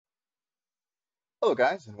Hello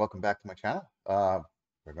guys, and welcome back to my channel.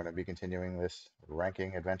 We're going to be continuing this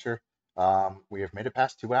ranking adventure. We have made it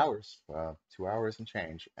past 2 hours, 2 hours and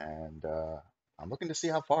change, and I'm looking to see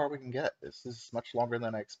how far we can get. This is much longer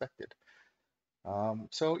than I expected.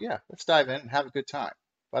 So yeah, let's dive in and have a good time.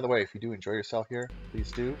 By the way, if you do enjoy yourself here,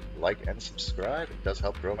 please do like and subscribe. It does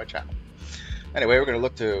help grow my channel. Anyway, we're going to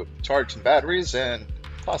look to charge some batteries and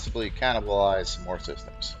possibly cannibalize some more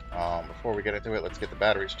systems. Before we get into it, let's get the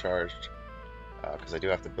batteries charged, because I do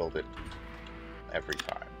have to build it every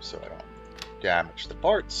time so I don't damage the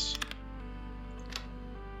parts.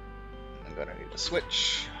 I'm gonna need a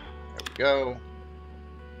switch. There we go.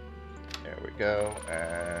 There we go.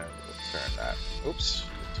 And we'll turn that. Oops.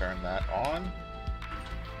 We'll turn that on.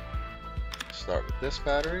 Start with this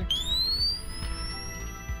battery.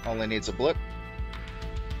 Only needs a blip.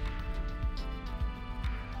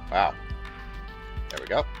 Wow. There we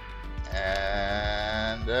go.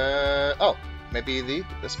 And oh, maybe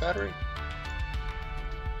this battery.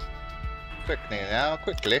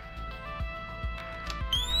 Quickly.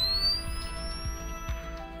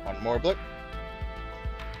 One more blip.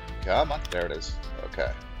 Come on, there it is.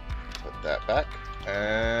 Okay, put that back,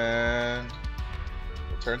 and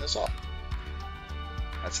we'll turn this off.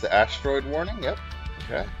 That's the asteroid warning. Yep.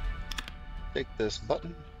 Okay. Take this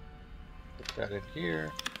button. Put that in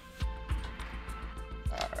here.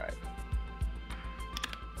 All right.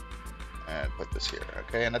 And put this here.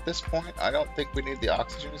 Okay, and at this point, I don't think we need the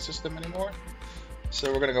oxygen system anymore. So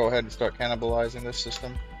we're going to go ahead and start cannibalizing this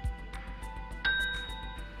system.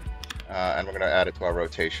 And we're going to add it to our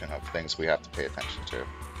rotation of things we have to pay attention to.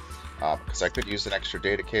 Because I could use an extra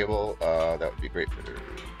data cable. That would be great for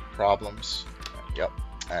problems. Yep.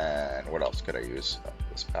 And what else could I use?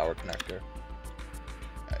 This power connector.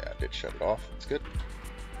 Yeah, I did shut it off. That's good.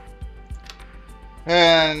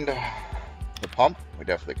 And the pump. We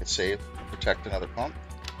definitely could save and protect another pump.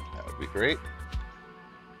 That would be great.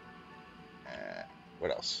 And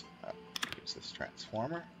what else? Use this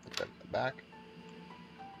transformer. Put that in the back.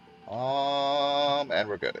 And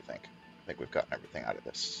we're good, I think. I think we've gotten everything out of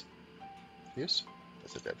this. Fuse?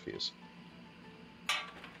 That's a dead fuse.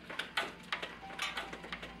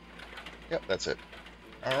 Yep, that's it.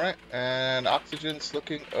 Alright, and oxygen's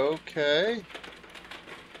looking okay.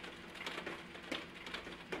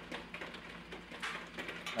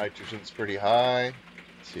 Nitrogen's pretty high.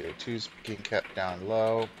 CO2's being kept down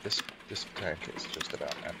low. This tank is just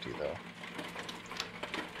about empty though.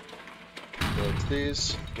 Close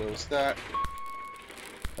these, close that.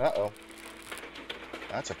 Uh-oh.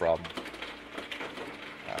 That's a problem.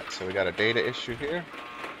 Alright, so we got a data issue here.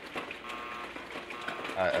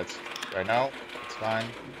 Alright, that's right now, it's fine.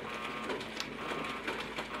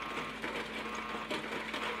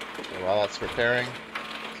 So while it's repairing,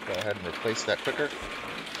 let's go ahead and replace that quicker.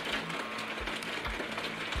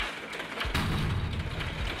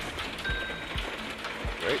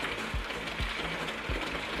 Great.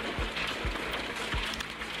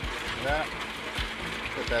 That.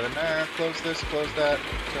 Put that in there. Close this. Close that.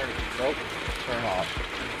 Turn it. Nope. Turn off.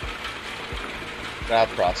 Valve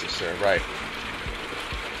processor. Right.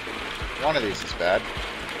 One of these is bad.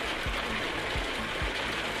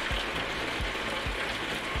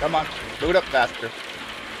 Come on. Boot up faster.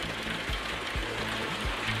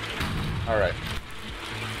 Alright.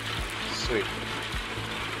 Sweet.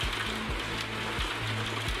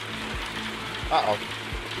 Uh-oh.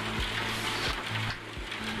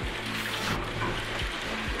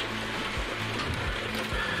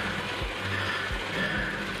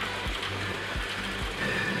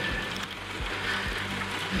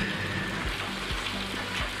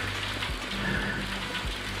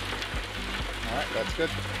 Alright, that's good.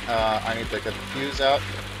 I need to get the fuse out.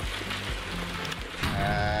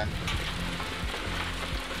 And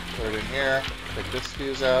put it in here. Take this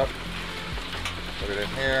fuse out. Put it in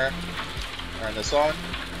here. Turn this on.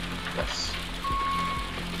 Yes.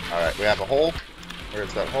 Alright, we have a hole.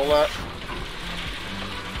 Where's that hole at?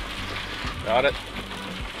 Got it.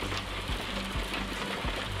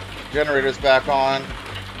 Generator's back on.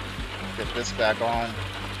 Get this back on.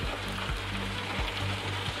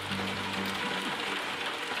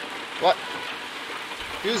 What?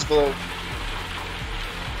 Fuse blew.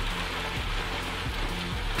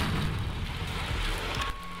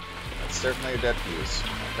 That's certainly a dead fuse.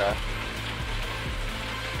 Okay.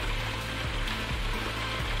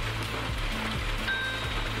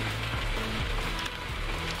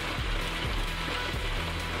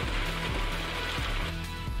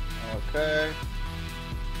 Okay.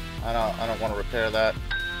 I don't want to repair that.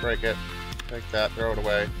 Break it. Take that. Throw it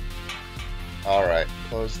away. Alright,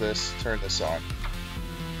 close this, turn this on.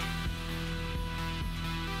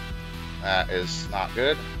 That is not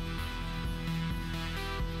good.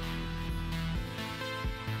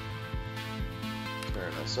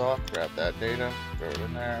 Turn this off, grab that data, throw it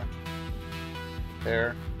in there.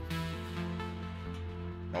 There.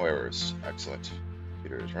 No errors. Excellent.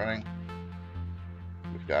 Computer is running.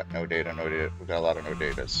 We've got no data, no data. We've got a lot of no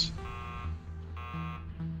datas.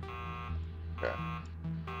 Okay.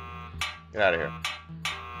 Get out of here.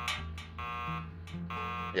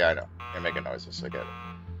 Yeah, I know. You're making noises. I get it.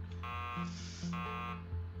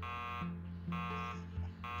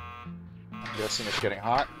 I'm guessing it's getting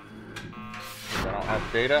hot. Because I don't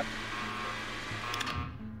have data.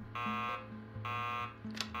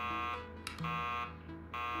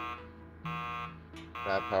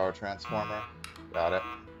 Bad power transformer. Got it.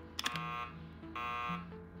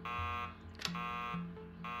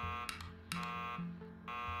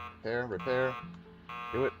 Repair.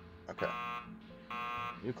 Do it. Okay.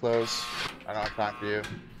 You close. I don't have time for you.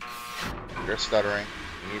 You're stuttering.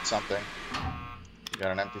 You need something. You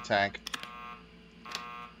got an empty tank.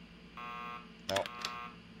 Nope.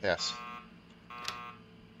 Yes.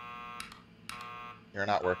 You're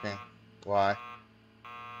not working. Why?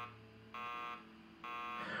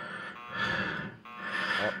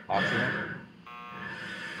 Oh, oxygen.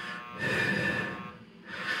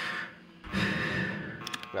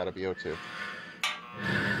 Gotta be O2.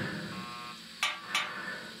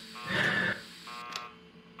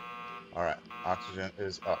 Alright, oxygen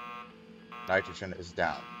is up. Nitrogen is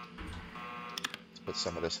down. Let's put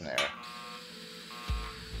some of this in the air.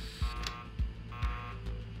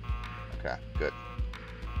 Okay, good.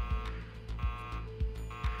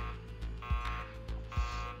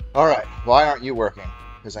 Alright, why aren't you working?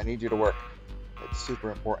 Because I need you to work. It's super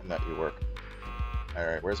important that you work.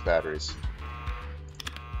 Alright, where's batteries?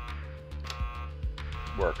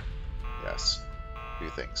 Work. Yes. Do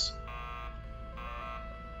things.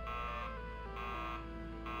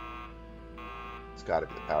 It's got to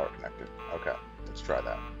be the power connector. Okay, let's try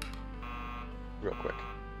that. Real quick.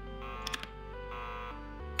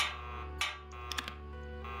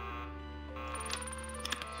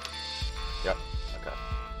 Yep. Okay.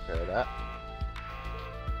 Repair that.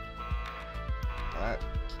 Alright.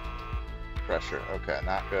 Pressure. Okay,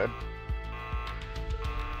 not good.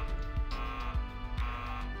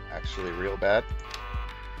 Actually real bad.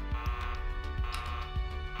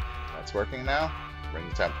 That's working now. Bring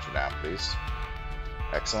the temperature down, please.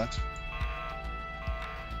 Excellent.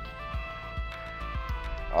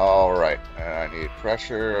 Alright, and I need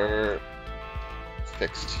pressure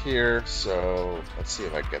fixed here, so let's see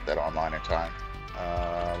if I can get that online in time.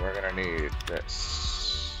 We're gonna need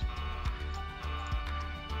this.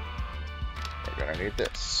 We're gonna need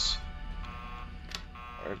this.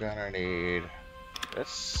 We're gonna need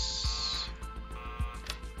this.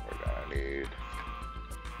 We're gonna need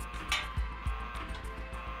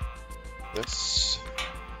this.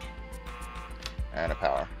 And a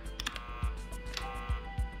power.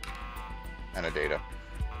 And a data.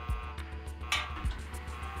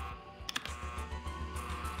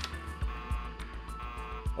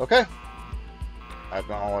 Okay. I've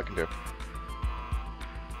done all I can do.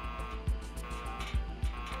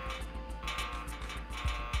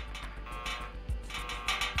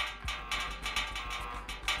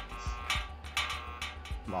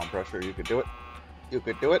 Come on, pressure, you could do it. You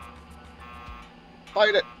could do it.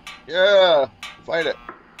 Fight it. Yeah, fight it.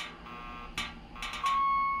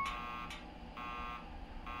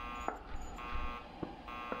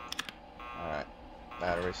 Alright,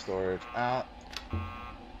 battery storage out.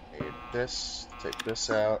 Need this, take this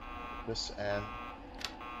out, this in,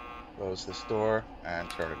 close this door, and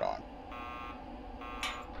turn it on.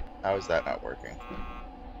 How is that not working?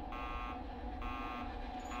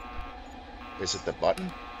 Is it the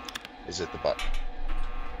button? Is it the button?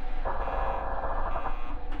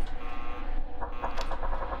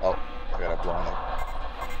 Oh, I got a blown up.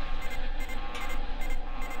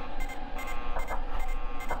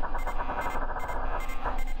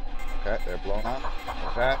 Okay, they're blown on.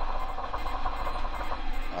 Okay.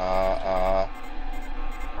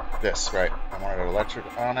 This, right. I wanted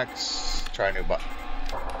electronics. Try a new button.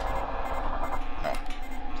 No,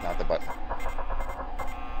 it's not the button.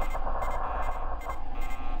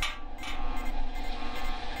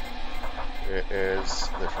 It is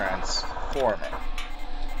the transformer.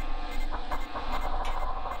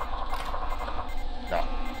 No.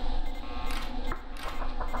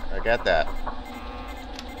 I get that.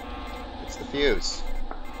 It's the fuse.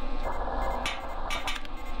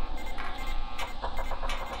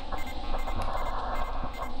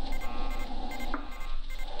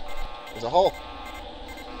 There's a hole.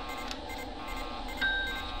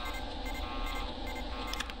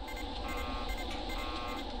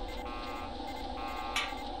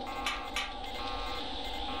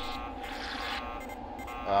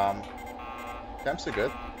 Temps are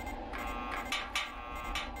good.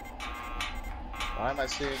 Why am I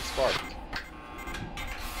seeing sparks?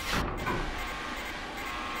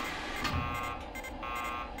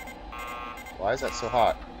 Why is that so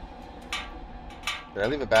hot? Did I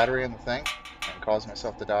leave a battery in the thing and cause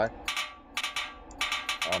myself to die?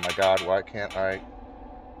 Oh my God, why can't I?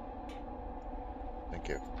 Thank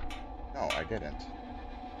you. No, I didn't.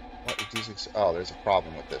 What is using? Oh, there's a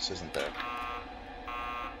problem with this, isn't there?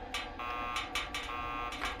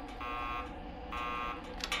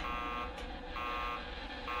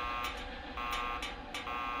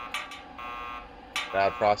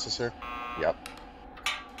 Bad processor? Yep.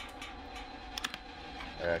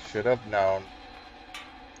 I should have known.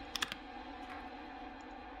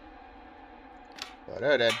 But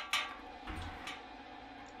I did.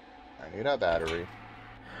 I need a battery.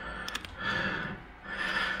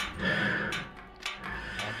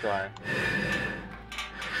 I'm trying.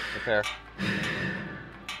 Repair.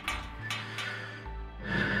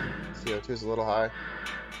 CO2 is a little high.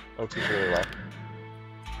 O2 is really low.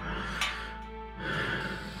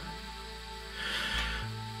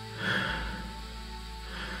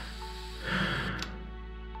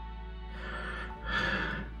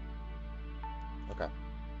 Okay.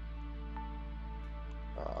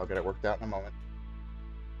 I'll get it worked out in a moment.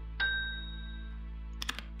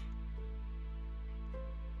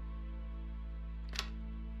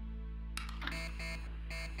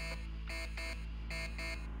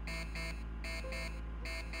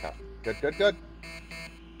 Okay. Good, good, good.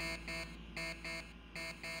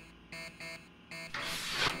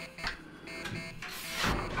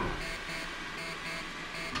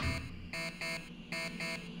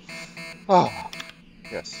 Oh,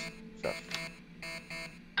 yes. So.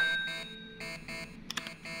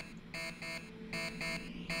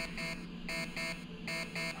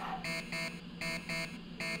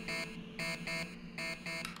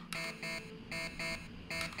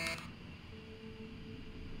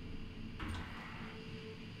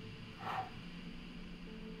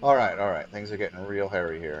 All right. Things are getting real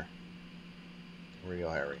hairy here. Real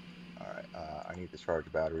hairy. All right. I need to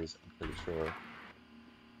charge batteries. I'm pretty sure.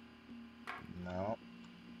 No.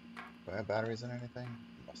 Do I have batteries in anything?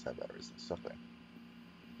 I must have batteries in something.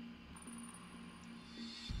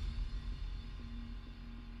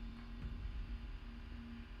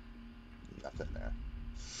 Nothing there.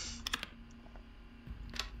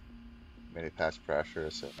 Made it past pressure,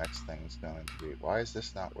 so next thing's going to be. Why is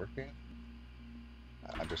this not working?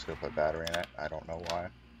 I'm just going to put battery in it. I don't know why.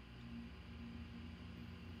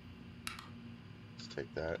 Let's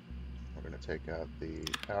take that. We're going to take out the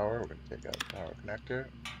power. We're going to take out the power connector.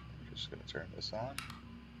 We're just going to turn this on.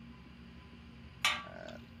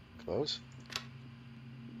 And close.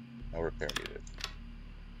 No repair needed.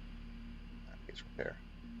 That needs repair.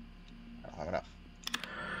 I don't have enough.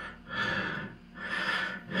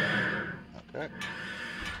 Okay.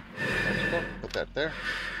 Electrical. Put that there.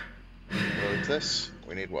 Load this.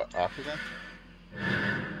 We need what? Oxygen?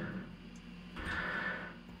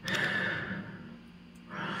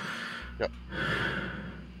 Yep.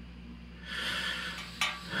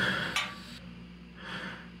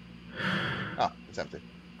 Ah, it's empty.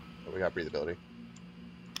 But we got breathability.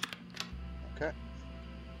 Okay.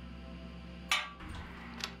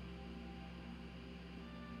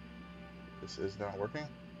 This is not working?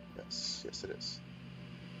 Yes, yes it is.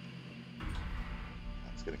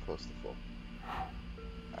 It's getting close to full.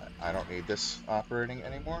 I don't need this operating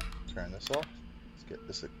anymore. Turn this off. Let's get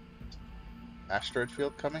this asteroid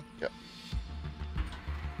field coming. Yep.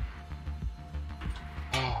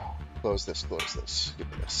 Oh, close this, close this. Give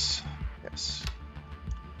me this. Yes.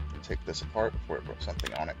 Take this apart before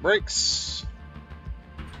something on it breaks.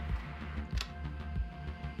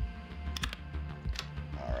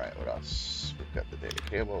 Alright, what else? We've got the data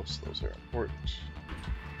cables. Those are important.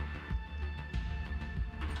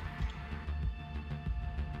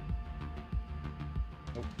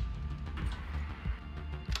 Nope.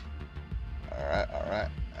 Alright.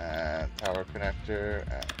 And power connector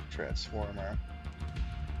and transformer.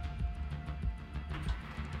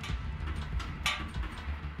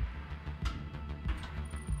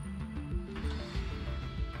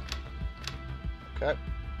 Okay.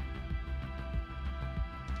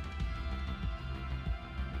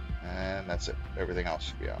 And that's it. Everything else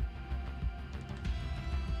should be on.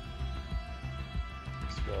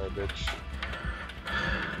 It's garbage.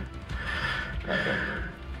 Okay.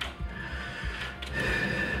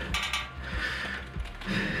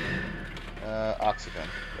 Oxygen.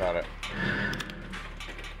 Got it.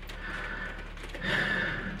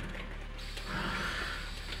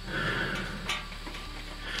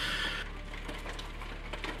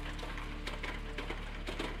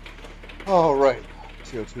 All right,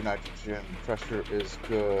 CO2 nitrogen pressure is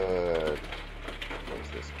good. Close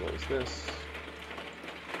this, close this.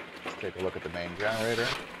 Let's take a look at the main generator.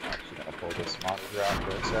 I'm actually gonna pull this monitor out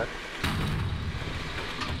for a sec.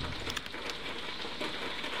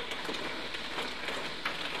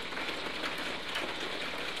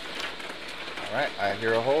 All right, I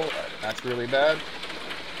hear a hole. That's really bad.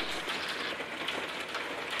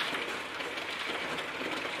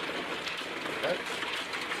 Okay.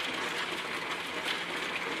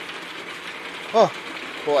 Oh,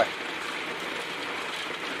 boy.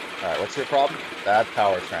 All right, what's your problem? Bad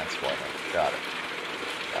power transformer. Got it.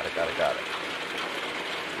 Got it, got it, got it.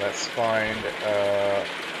 Let's find an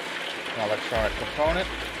electronic component.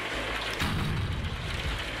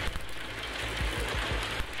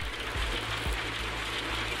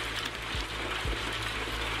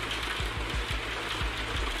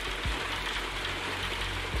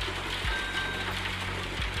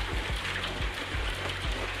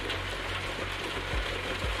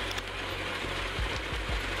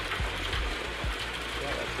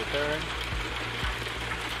 Yeah, that's repairing.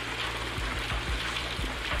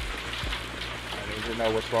 I need to know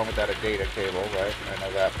what's wrong with that data cable, right? I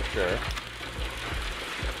know that for sure.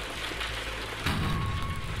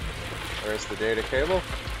 Where's the data cable?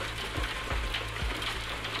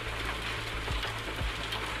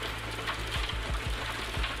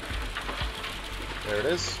 There it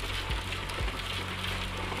is.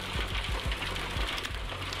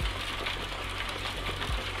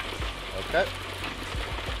 Okay.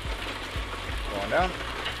 Going down.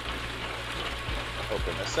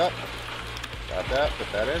 Open this up. Got that.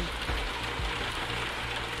 Put that in.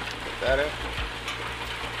 Put that in.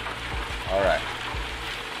 All right.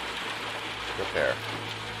 Repair.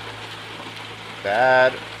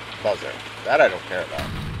 Bad buzzer. That I don't care about.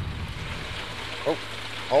 Oh.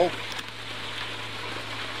 Hold.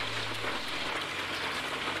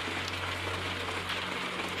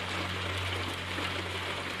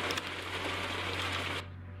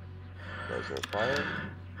 Buzzer fire.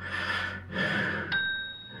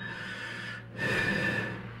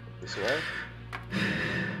 This way.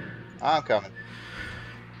 I'm coming.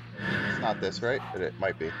 It's not this, right? But it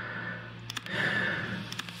might be.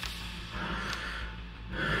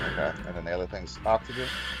 Okay, and then the other thing's oxygen.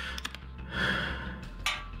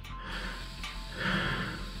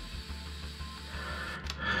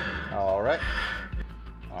 All right.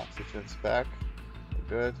 Oxygen's back. We're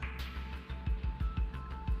good.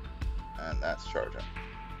 And that's charging.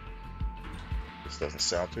 This doesn't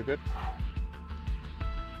sound too good.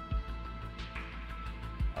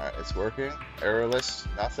 Alright, it's working. Errorless,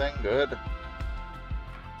 nothing, good.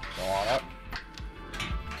 Go on up.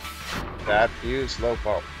 Bad fuse, low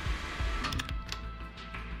pump.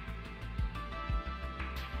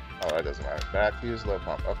 Oh, that doesn't matter. Bad fuse, low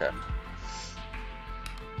pump, okay.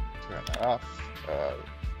 Turn that off.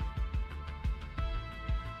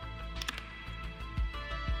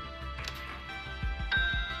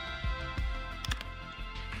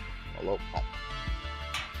 A low pump.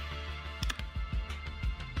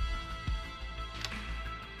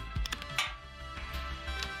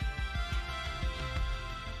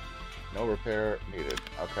 No repair needed.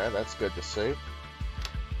 Okay, that's good to see.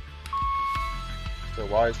 So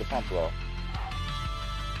why is the pump low?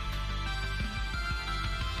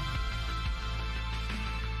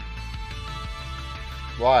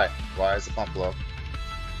 Why? Why is the pump low?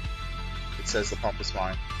 It says the pump is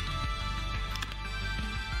fine.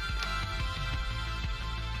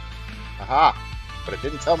 Aha! But it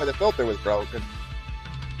didn't tell me the filter was broken.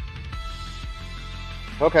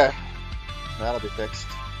 Okay. That'll be fixed.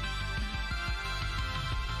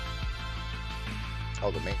 Oh,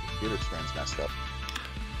 the main computer screen's messed up.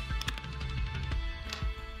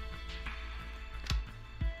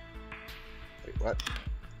 Wait, what?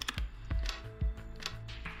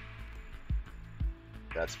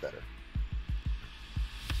 That's better.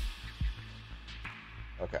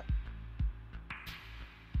 Okay.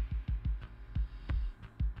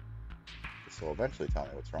 This will eventually tell me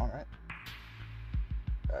what's wrong, right?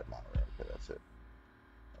 Bad monitor. Okay, that's it.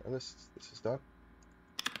 Oh, this is done.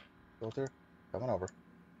 Filter, coming over.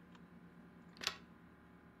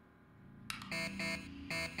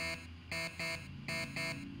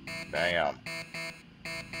 Bam.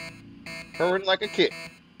 Purring like a kid.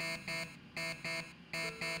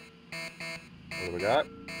 What do we got?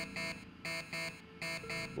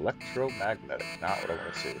 Electromagnetic. Not what I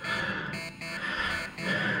want to see.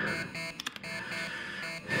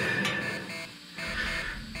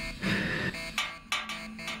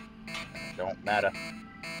 Don't matter.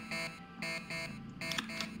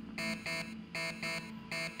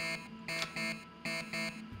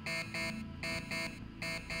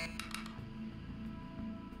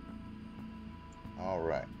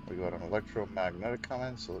 Alright, we got an electromagnetic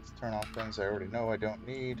coming, so let's turn off things I already know I don't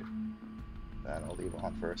need. Then I'll leave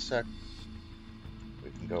on for a sec. We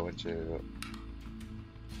can go into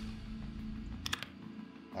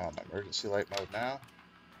my emergency light mode now.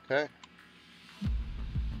 Okay.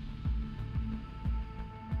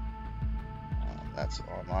 That's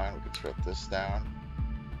online. We can shut this down.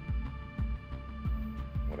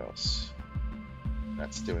 What else?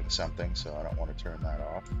 That's doing something, so I don't want to turn that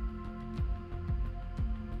off.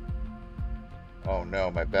 Oh no,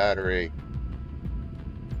 my battery.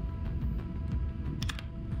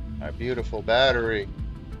 My beautiful battery.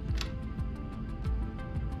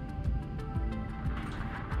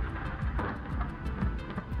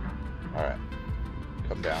 Alright.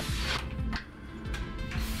 Come down.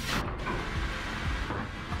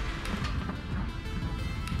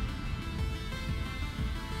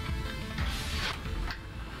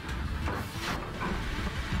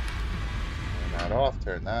 Turn that off,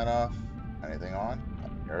 turn that off. Anything on?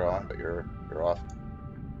 You're on, but you're off.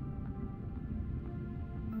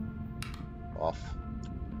 Off.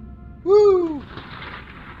 Woo!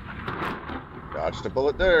 Dodged a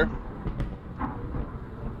bullet there.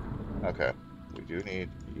 Okay, we do need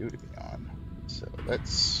you to be on. So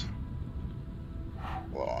let's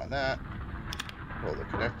blow on that. Pull the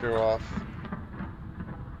connector off.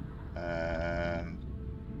 And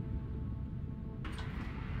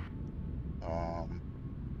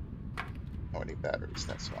I need batteries,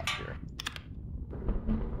 that's why I'm here.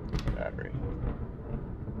 Battery.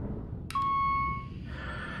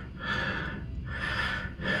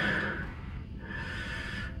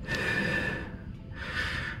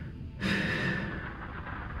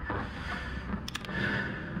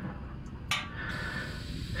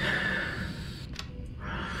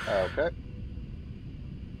 Okay.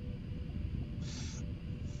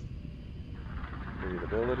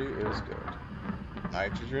 Breathability is good.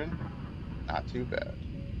 Nitrogen, not too bad.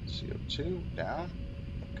 CO2 down.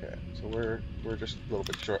 Okay, so we're just a little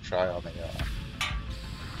bit shy on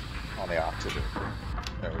the oxygen.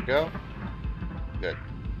 There we go. Good.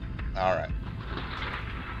 All right.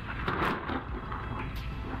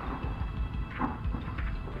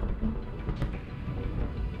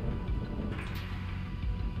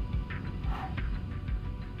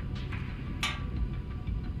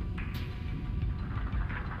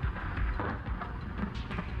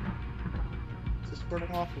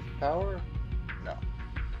 Burning off of power? No.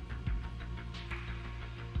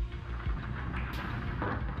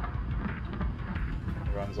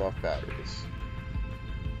 It runs off batteries.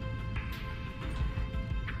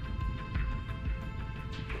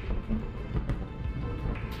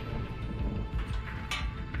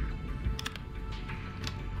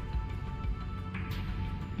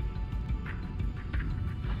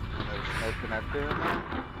 And there's no connector in there?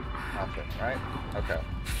 Nothing, right? Okay.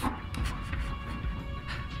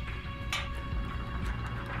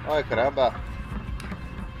 Ay, caramba.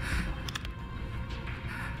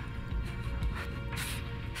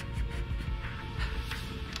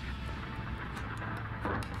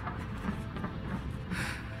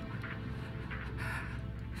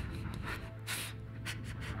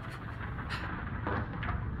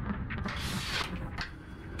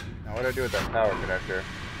 Now what do I do with that power connector?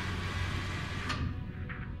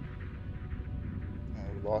 Oh,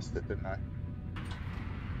 I lost it, didn't I?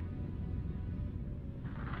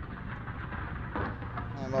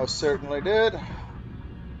 Most certainly did.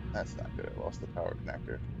 That's not good. I lost the power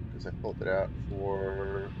connector because I pulled it out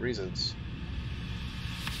for reasons.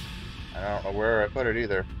 I don't know where I put it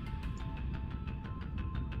either.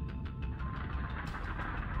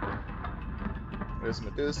 There's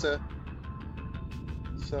Medusa.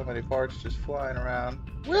 So many parts just flying around.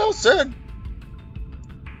 Wilson!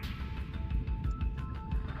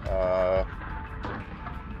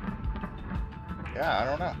 Yeah, I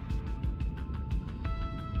don't know.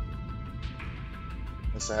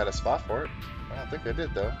 Unless I had a spot for it. I don't think I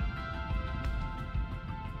did, though.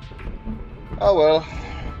 Oh well.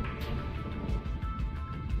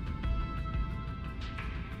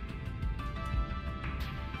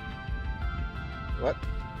 What?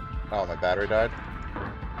 Oh, my battery died?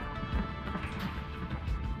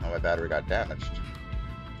 Oh, my battery got damaged.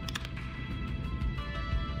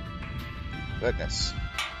 Goodness.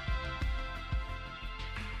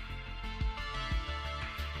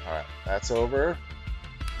 Alright, that's over.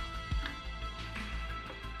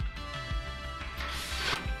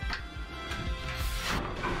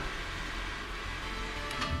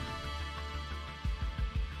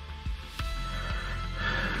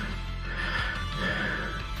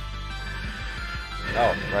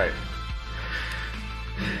 Oh, right.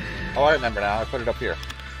 Oh, I remember now. I put it up here.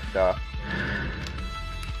 Duh.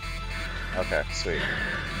 Okay, sweet.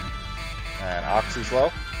 And oxy's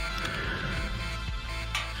low.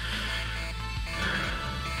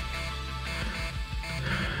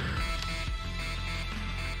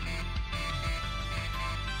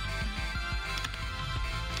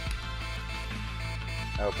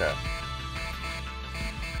 Okay.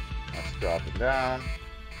 Let's drop it down.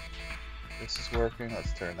 This is working.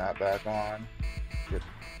 Let's turn that back on. Get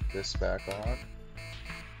this back on.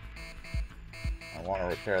 I want to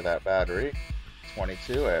repair that battery.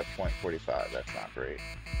 22 at 0.45. That's not great.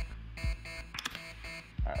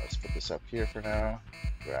 Alright, let's put this up here for now.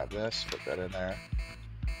 Grab this, put that in there.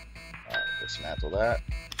 Alright, dismantle that.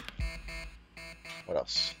 What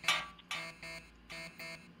else?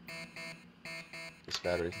 This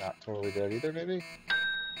battery's not totally dead either, maybe?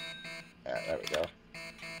 Yeah, there we go.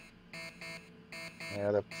 Any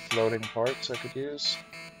other floating parts I could use?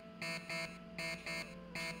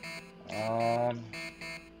 I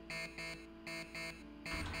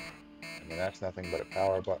mean, that's nothing but a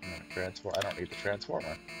power button and a transformer. I don't need the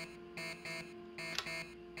transformer.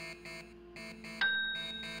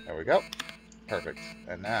 There we go. Perfect.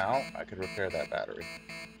 And now I can repair that battery.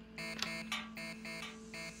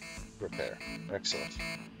 Repair. Excellent.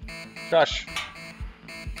 Shush!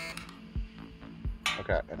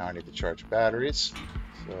 Okay, and now I need to charge batteries.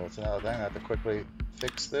 So that's another thing. I have to quickly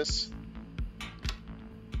fix this.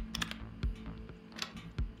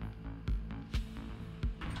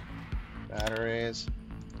 Batteries.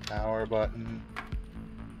 Power button.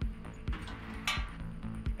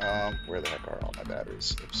 Where the heck are all my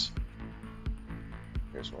batteries? Oops.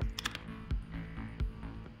 Here's one.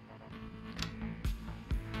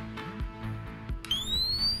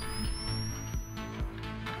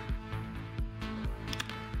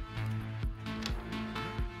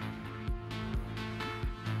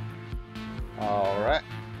 Alright.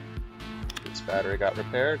 This battery got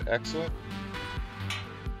repaired. Excellent.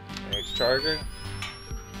 It's charging.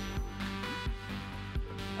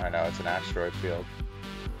 I know, it's an asteroid field.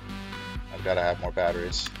 I've got to have more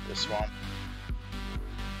batteries. This one.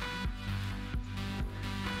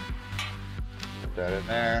 Put that in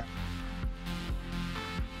there.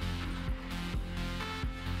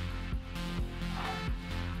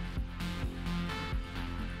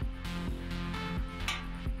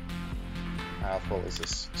 How full is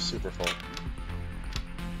this? Super full.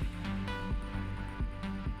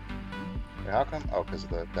 How come? Oh, because of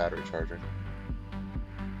the battery charging.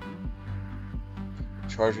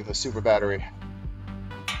 Charging the super battery.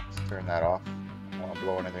 Let's turn that off. I don't want to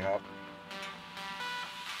blow anything up.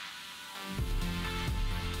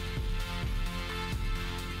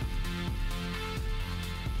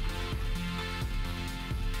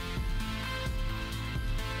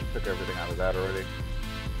 Took everything out of that already.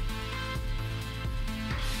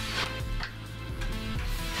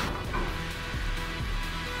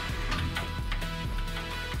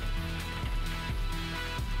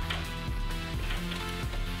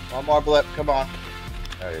 One more blip, come on.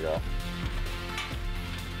 There you go.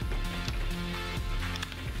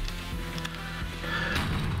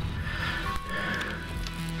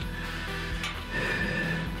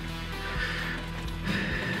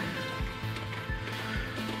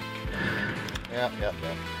 Yep.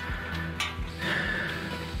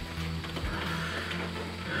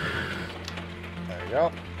 There you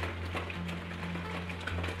go.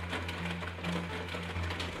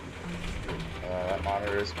 That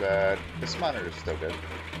monitor is bad. This monitor is still good.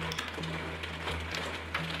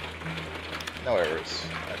 No errors.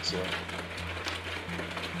 Excellent.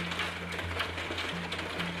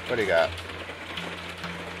 What do you got?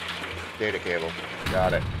 Data cable.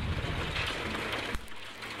 Got it.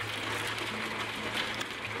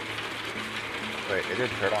 Wait, it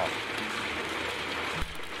didn't turn on.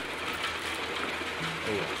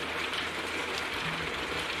 Ooh.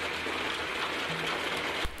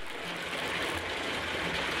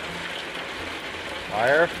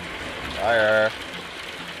 Fire. Fire.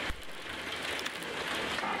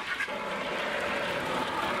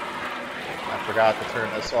 I forgot to turn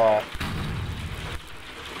this off.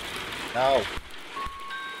 No.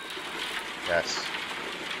 Yes.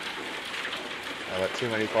 I let too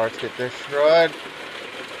many parts get destroyed.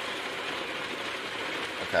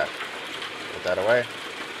 Okay. Put that away.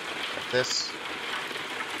 Put this.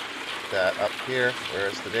 Put that up here. Where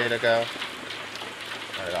does the data go?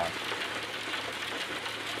 Turn it on.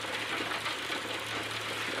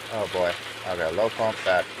 Oh boy. Okay, low pump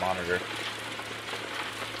back monitor.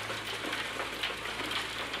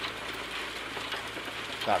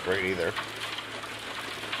 It's not great either.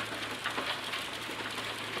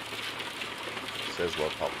 It says low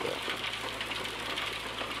pump though.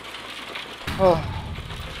 Oh.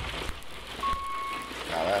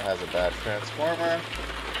 has a bad transformer.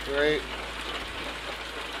 Great.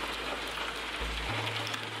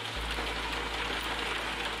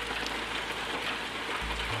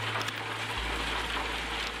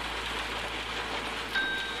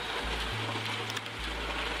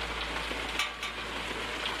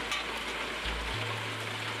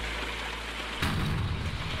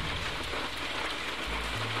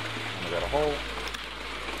 Got a hole.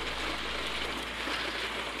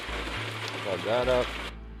 Plug that up.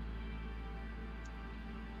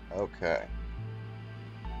 Okay.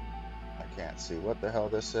 I can't see what the hell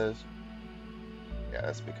this is. Yeah,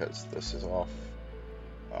 that's because this is off.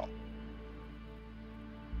 Oh.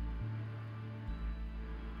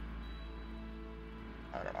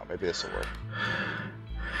 I don't know. Maybe this will work.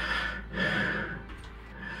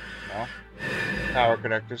 No? Power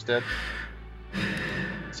connector's dead.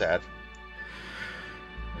 Sad.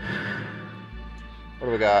 What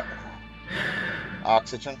do we got?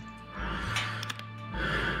 Oxygen.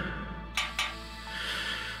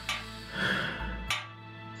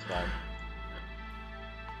 It's fine.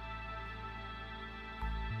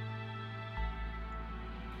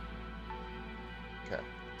 Okay.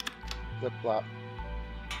 Flip flop.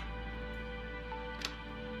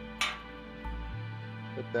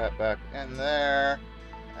 Put that back in there.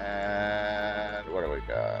 And what do we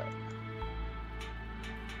got?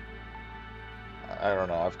 I don't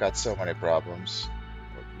know. I've got so many problems.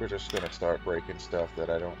 We're just going to start breaking stuff that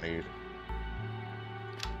I don't need.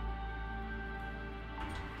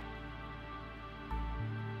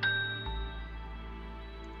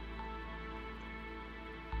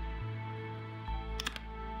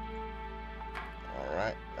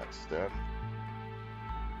 Alright, that's done.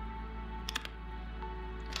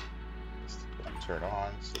 This doesn't turn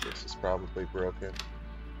on, so this is probably broken.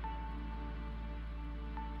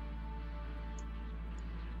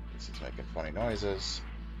 This is making funny noises.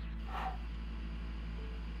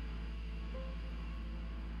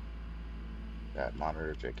 That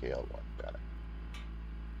monitor JKL1, got it.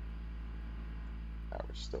 Power's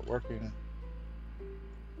still working.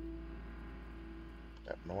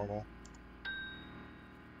 Abnormal.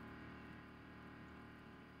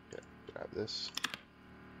 Okay, grab this.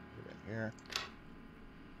 Put it in here.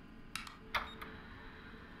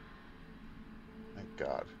 Thank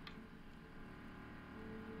God.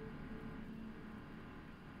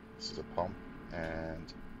 This is a pump,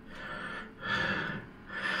 and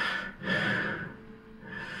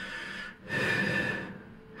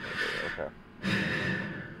okay.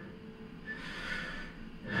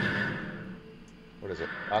 What is it?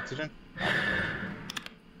 Oxygen?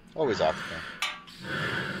 Always oxygen.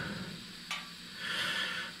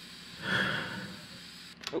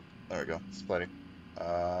 Oh, there we go. It's plenty.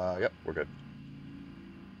 Yep, we're good.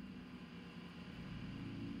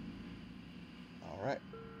 All right.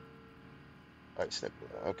 Ice step.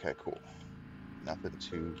 Okay, cool. Nothing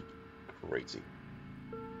too crazy.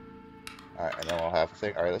 All right, and then we'll have a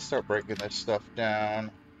thing. All right, let's start breaking this stuff down.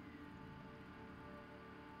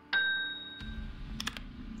 I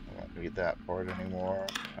don't need that part anymore.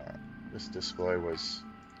 All right. This display was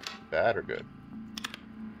bad or good?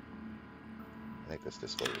 I think this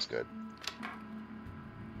display was good.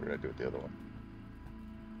 What did I do with the other one?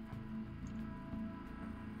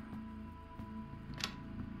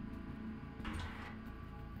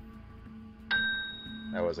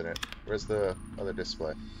 That wasn't it. Where's the other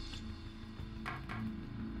display?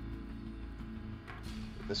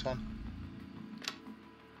 This one?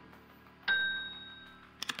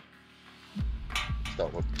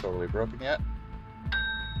 Don't look totally broken yet.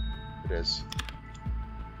 It is.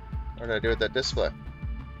 What did I do with that display?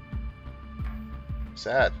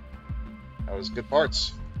 Sad. That was good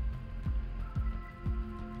parts.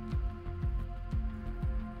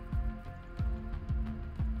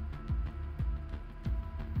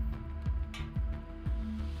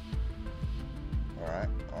 Alright,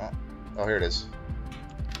 well. Oh, here it is.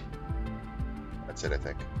 That's it, I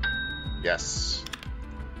think. Yes.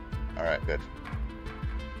 Alright, good.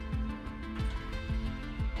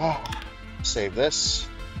 Oh, save this.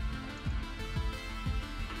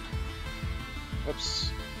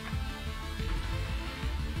 Whoops.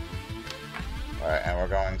 Alright, and we're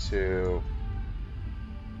going to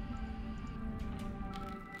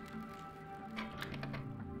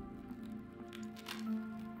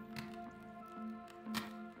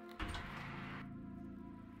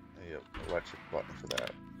need an electric button for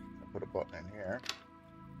that. I'll put a button in here.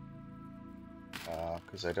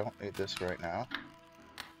 Because I don't need this right now.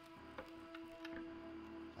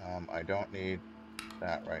 I don't need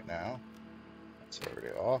that right now. That's already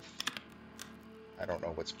off. I don't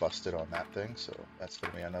know what's busted on that thing, so that's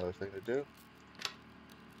going to be another thing to do.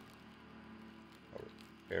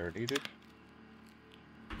 Air needed.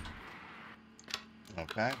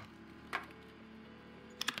 Okay.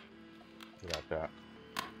 What about that?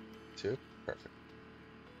 2? Perfect.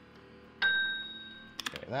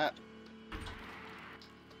 Okay, that.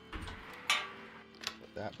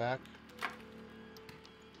 Put that back.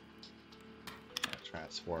 That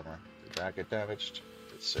transformer. Did that get damaged?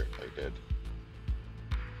 It certainly did.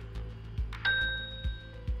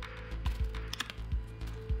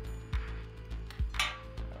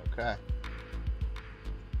 Okay.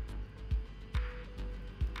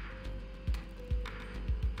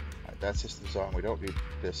 Alright, that system's on. We don't need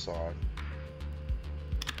this on.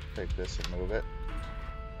 Take this and move it.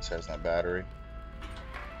 This has no battery.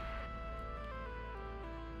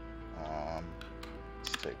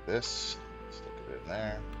 Let's take this. Stick it in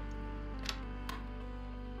there.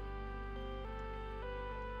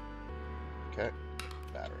 Okay.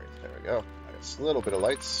 Battery. There we go. I got a little bit of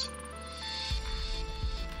lights.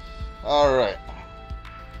 Alright.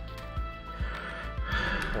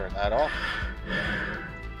 Turn that off.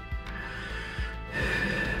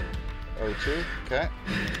 O2, okay.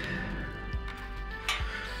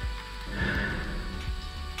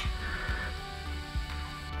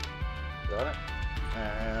 Got it.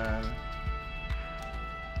 And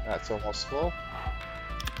that's almost full.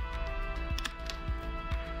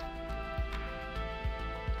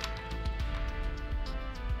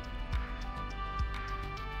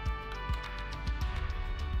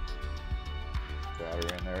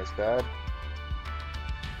 Battery in there is bad.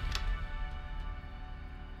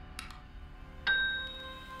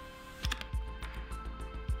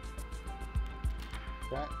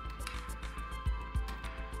 Okay.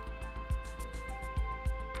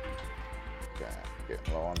 Okay,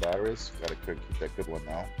 getting low on batteries. Gotta keep that good one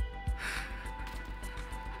now.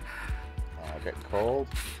 Getting cold.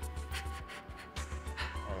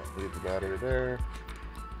 Alright, leave the battery there.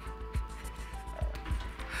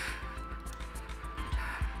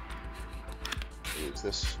 Use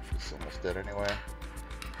this. It's almost dead anyway.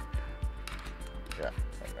 Yeah,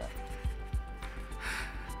 there we go.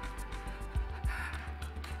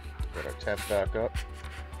 Get our temp back up.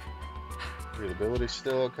 Breathability's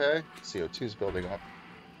still okay. CO2's building up.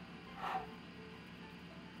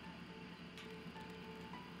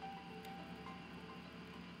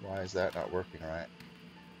 Why is that not working right?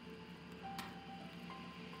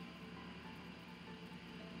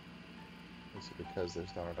 Is it because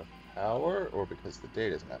there's not enough power, or because the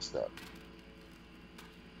data's messed up?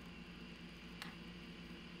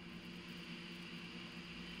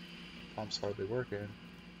 Pump's hardly working.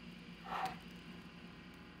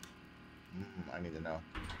 I need to know.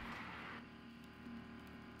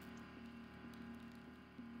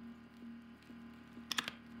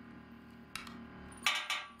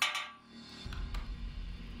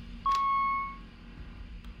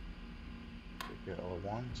 Get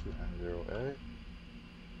L1, 290A.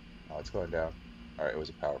 Oh, it's going down. Alright, it was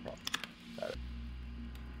a power pump. Got it.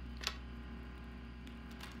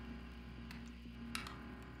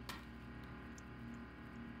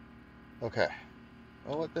 Okay.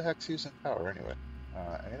 Well, what the heck's using power anyway?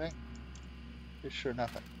 Anything? Pretty sure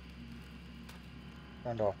nothing.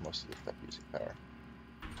 Turned off most of the stuff using power.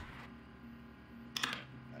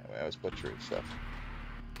 Anyway, I was butchering stuff.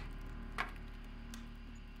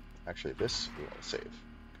 Actually, this we want to save,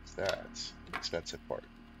 because that's the expensive part.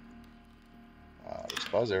 This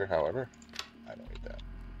buzzer, however, I don't need that.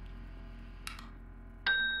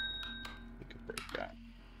 We could break that.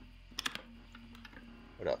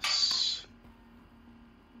 What else?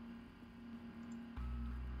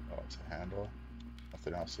 Oh, it's a handle.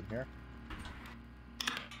 Nothing else in here.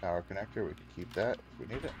 Power connector, we can keep that if we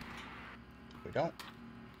need it. If we don't.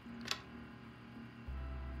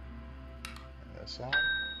 Turn this on.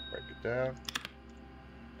 Break it down.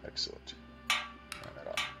 Excellent. Turn that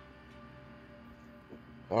off.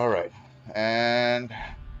 Alright. And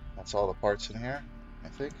that's all the parts in here, I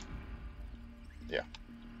think. Yeah,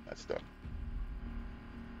 that's done.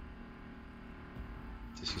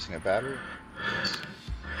 Just using a battery? Yes.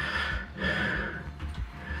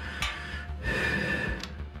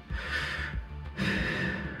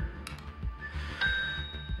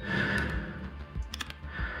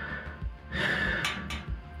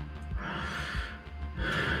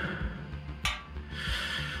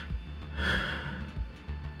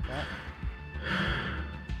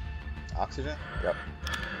 Oxygen? Yep.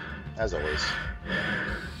 As always.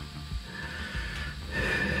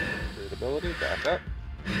 Breathability, back up.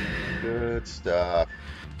 Good stuff.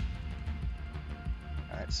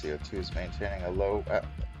 Alright, CO2 is maintaining a low...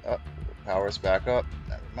 power's back up.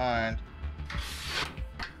 Never mind.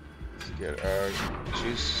 Let's get our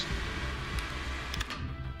juice.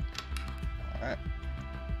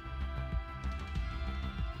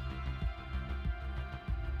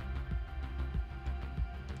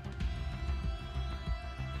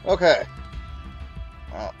 Okay.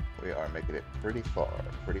 Well, we are making it pretty far,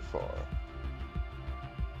 pretty far.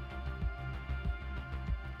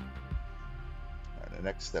 Alright, the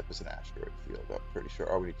next step is an asteroid field, I'm pretty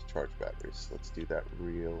sure. Oh, we need to charge batteries. Let's do that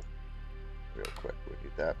real quick. We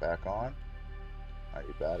need that back on. I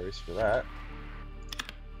need batteries for that.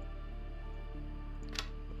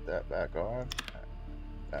 Put that back on.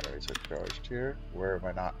 Batteries are charged here. Where am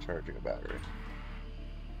I not charging a battery?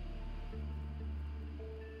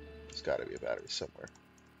 There's got to be a battery somewhere.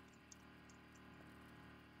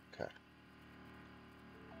 Okay.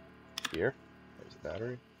 Here. There's a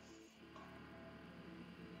battery.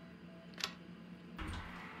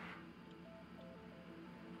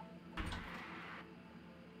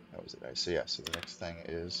 That was it. So yeah, so the next thing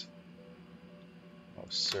is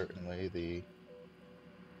most certainly the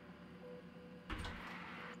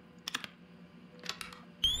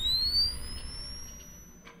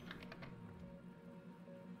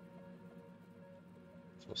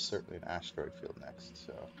certainly an asteroid field next,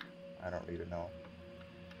 so I don't need to know.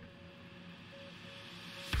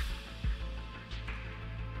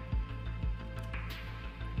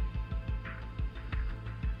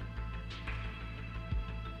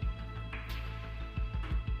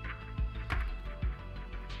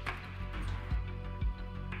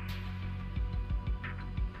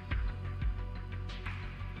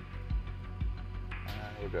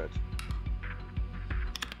 We're good.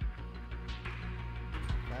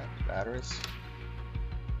 Okay, batteries.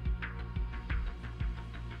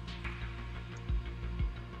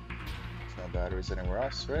 There's no batteries anywhere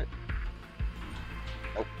else, right?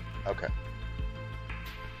 Nope. Okay.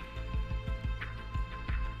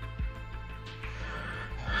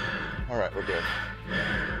 Alright, we're good.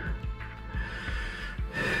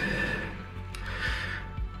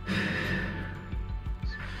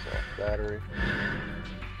 So, battery.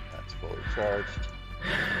 That's fully charged.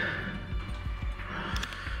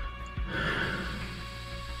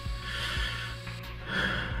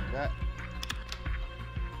 That.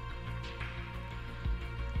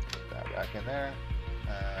 Put that back in there.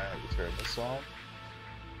 You turn this on.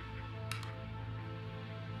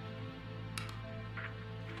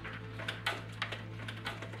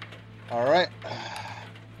 Alright.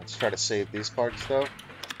 Let's try to save these parts though.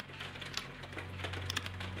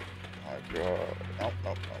 Nope.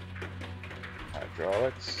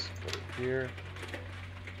 Hydraulics, put it here.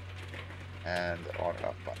 And the on and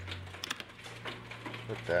off button.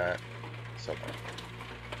 Put that somewhere.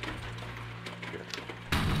 Here.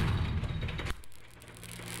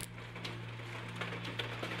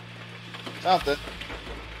 Something.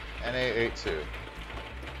 NA82.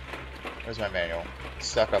 Where's my manual? It's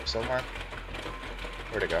stuck up somewhere.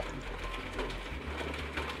 Where'd it go?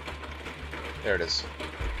 There it is.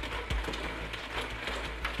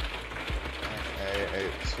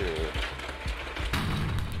 NA82.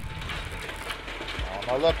 How am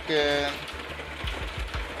I looking?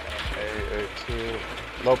 NA82.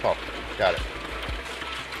 Low pump. Got it.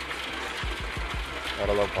 Got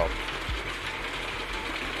a low pump.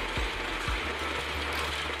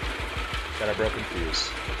 Got a broken fuse.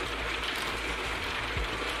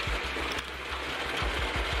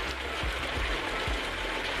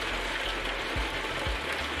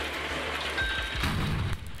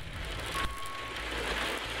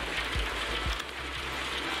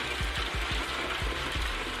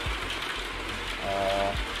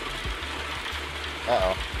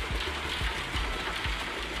 Uh-oh.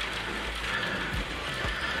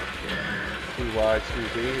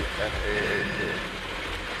 TY2B and AA2.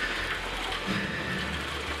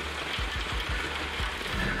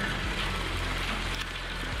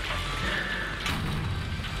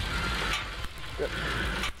 Good.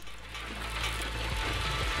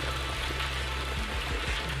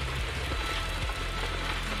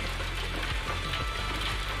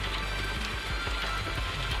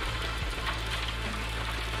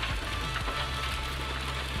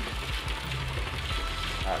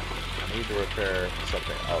 I need to repair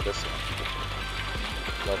something. Oh, this one.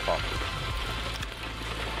 Low pump.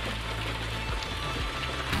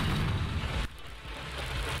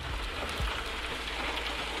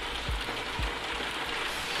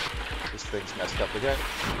 This thing's messed up again.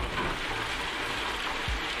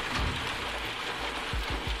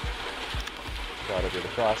 Gotta do the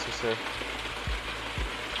processor.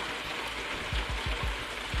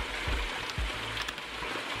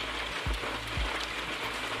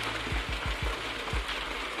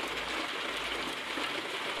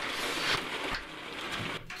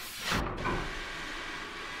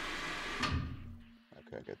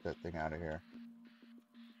 Okay, get that thing out of here.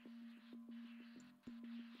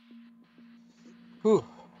 Whew.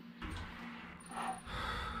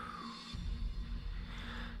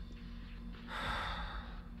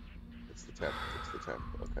 temp. Fix the temp.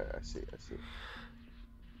 Okay, I see. I see.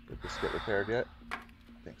 Did this get repaired yet? I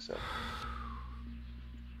think so.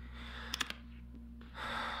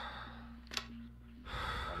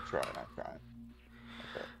 I'm trying. I'm trying.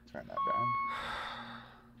 Okay, turn that down.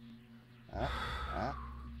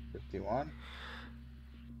 51.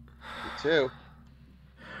 52.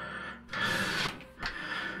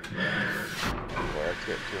 Or it's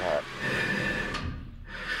getting too hot.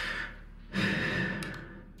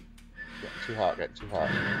 Getting too hot, getting too hot.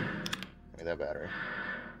 Give me that battery.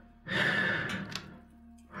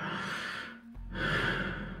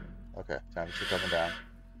 Okay, time's coming down.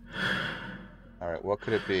 Alright, what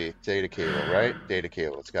could it be? Data cable, right? Data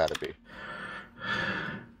cable, it's gotta be.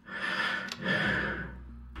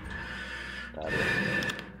 Battery.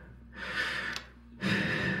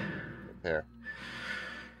 Repair.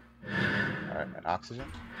 Alright, and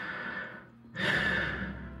oxygen?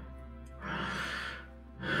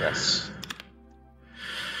 Yes.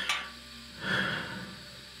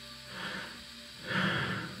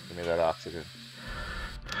 Give me that oxygen.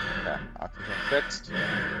 Yeah, oxygen fixed.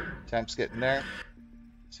 Temp's getting there.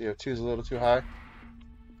 CO2's a little too high.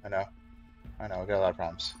 I know, we got a lot of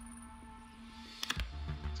problems.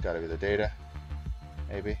 It's gotta be the data.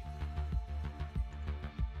 Maybe.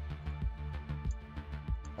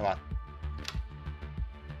 Come on.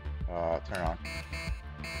 Turn on.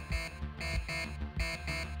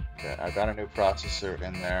 Okay, I got a new processor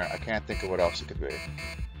in there. I can't think of what else it could be.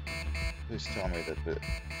 Please tell me that the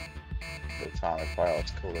atomic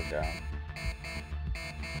pilot's cooling down.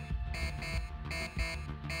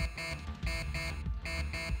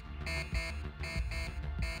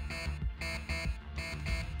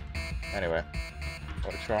 Anyway,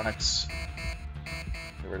 electronics.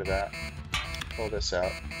 Get rid of that. Pull this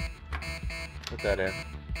out. Put that in.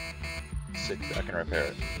 I can repair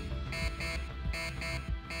it.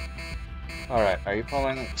 Alright, are you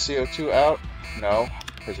pulling CO2 out? No,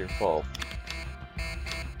 because you're full.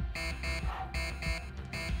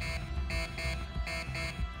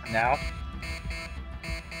 Now?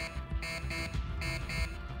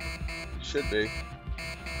 Should be.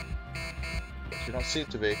 But you don't seem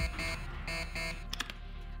to be.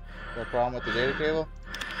 Got a problem with the data cable?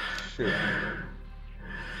 Shoot.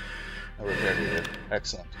 No repair needed.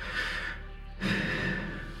 Excellent.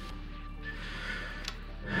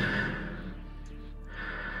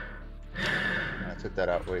 I took that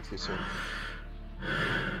out way too soon.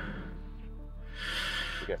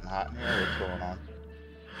 It's getting hot in here. What's going on?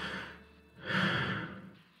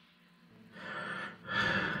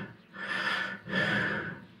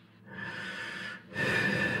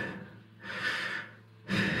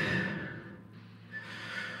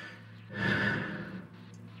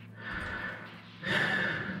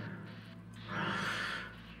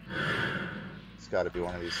 It's got to be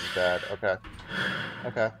one of these is bad. Okay.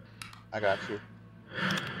 Okay. I got you.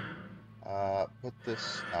 Put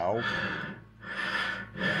this. No.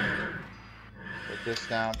 Put this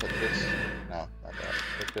down. Put this. No, not that.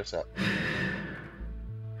 Put this up.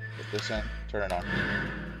 Put this in. Turn it on.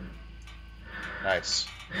 Nice.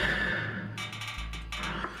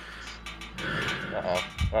 Uh-oh.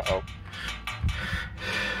 Uh-oh.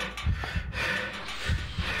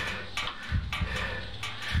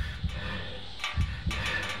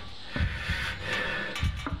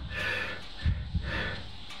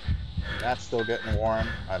 That's still getting warm.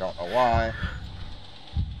 I don't know why.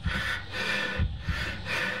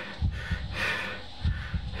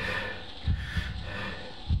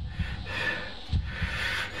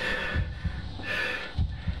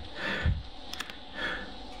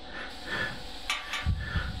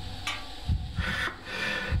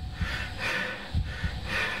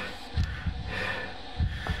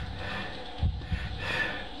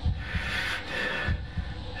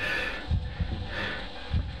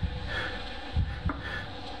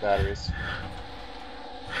 Batteries.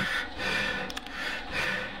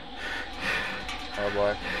 Oh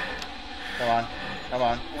boy. Come on. Come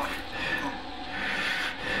on.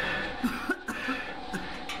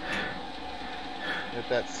 Get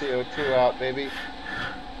that CO2 out, baby.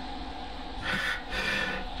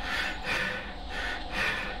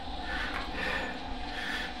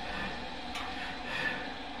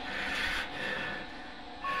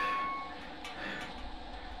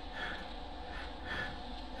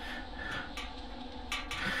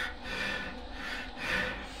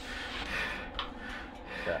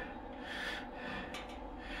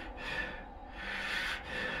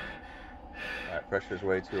 Pressure's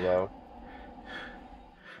way too low.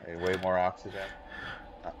 I need way more oxygen.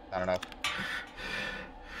 Not enough.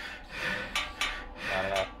 Not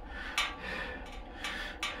enough.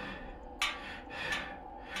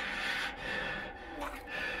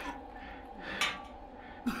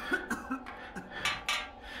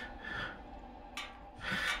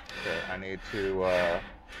 need to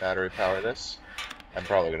battery power this. I'm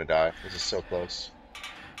probably gonna die. This is so close.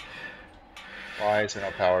 Why is there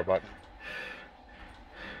no power button?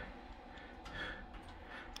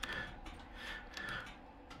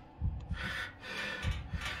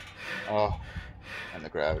 Oh, and the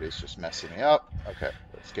gravity's just messing me up. Okay,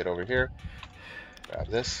 let's get over here. Grab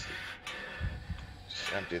this.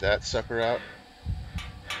 Just empty that sucker out.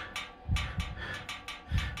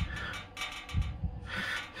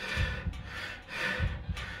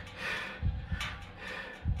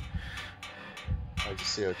 How's the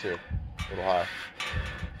CO2? A little high.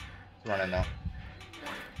 It's running though.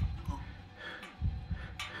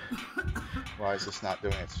 Why is this not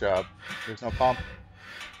doing its job? There's no pump.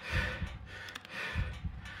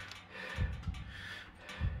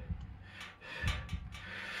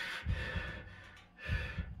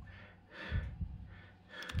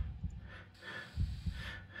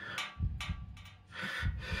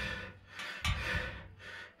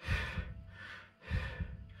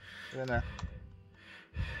 Get in there.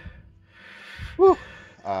 Whew.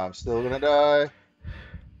 I'm still gonna die.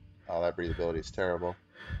 Oh, that breathability is terrible.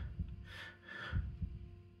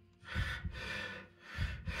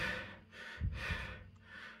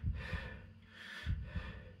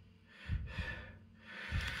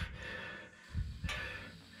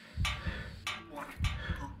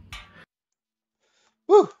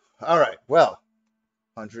 Whew. All right. Well,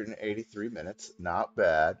 183 minutes. Not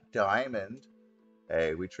bad. Diamond.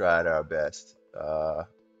 Hey, we tried our best.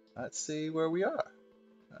 Let's see where we are.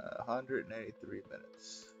 183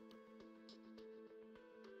 minutes.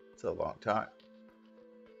 It's a long time.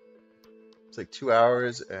 It's like 2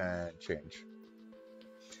 hours and change.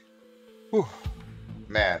 Whew.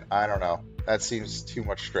 Man, I don't know. That seems too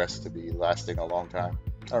much stress to be lasting a long time.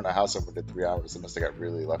 I don't know how someone did 3 hours. They must have got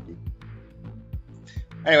really lucky.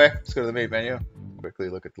 Anyway, let's go to the main menu. Quickly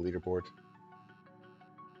look at the leaderboard.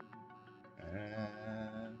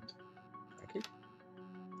 And okay,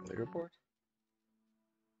 leaderboard.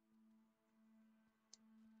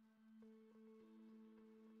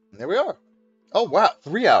 And there we are. Oh wow,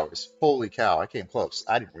 3 hours. Holy cow, I came close.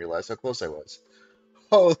 I didn't realize how close I was.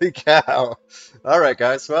 Holy cow. All right,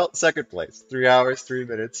 guys. Well, second place. 3 hours, 3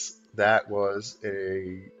 minutes. That was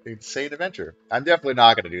a insane adventure. I'm definitely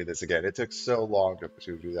not going to do this again. It took so long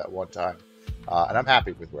to do that one time. And I'm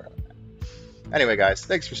happy with where I'm at. Anyway, guys,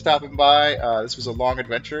 thanks for stopping by. This was a long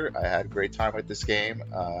adventure. I had a great time with this game.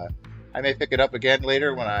 I may pick it up again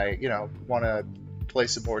later when I, want to play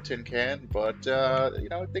some more Tin Can. But,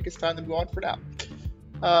 I think it's time to move on for now.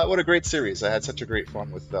 What a great series. I had such a great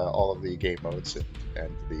fun with all of the game modes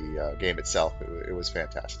and the game itself. It was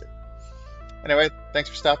fantastic. Anyway, thanks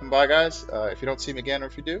for stopping by, guys. If you don't see me again, or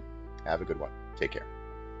if you do, have a good one. Take care.